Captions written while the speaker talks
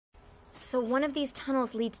So one of these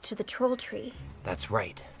tunnels leads to the troll tree. That's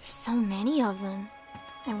right. There's so many of them.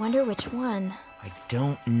 I wonder which one. I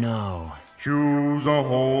don't know. Choose a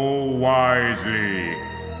hole wisely,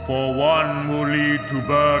 for one will lead to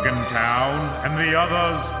Bergen Town, and the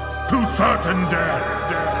others to certain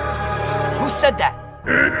death. Who said that?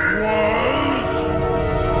 It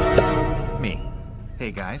was... Me.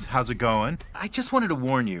 Hey guys, how's it going? I just wanted to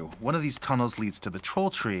warn you, one of these tunnels leads to the troll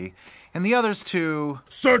tree, and the others to...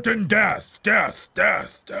 certain death.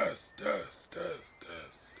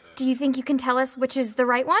 Do you think you can tell us which is the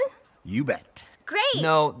right one? You bet. Great!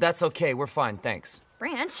 No, that's okay. We're fine, thanks.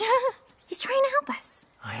 Branch, he's trying to help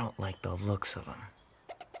us. I don't like the looks of him.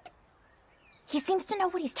 He seems to know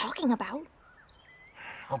what he's talking about.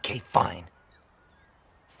 Okay, fine.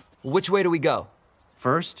 Which way do we go?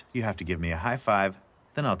 First, you have to give me a high five,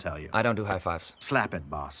 then I'll tell you. I don't do high fives. Slap it,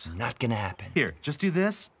 boss. Not gonna happen. Here, just do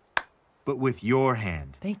this, but with your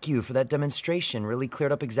hand. Thank you for that demonstration. Really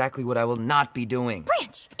cleared up exactly what I will not be doing.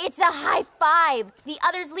 Branch, it's a high five. The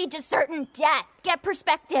others lead to certain death. Get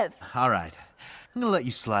perspective. All right, I'm gonna let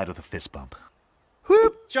you slide with a fist bump.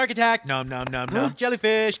 Whoop! Shark attack, nom nom nom nom.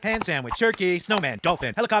 Jellyfish, hand sandwich, turkey, snowman,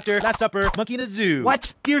 dolphin, helicopter, last supper, monkey in a zoo.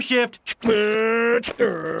 What? Gear shift.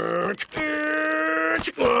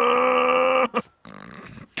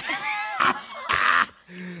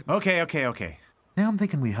 Okay. Now I'm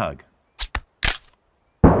thinking we hug.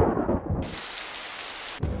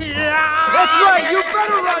 That's right! You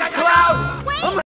better run, Cloud!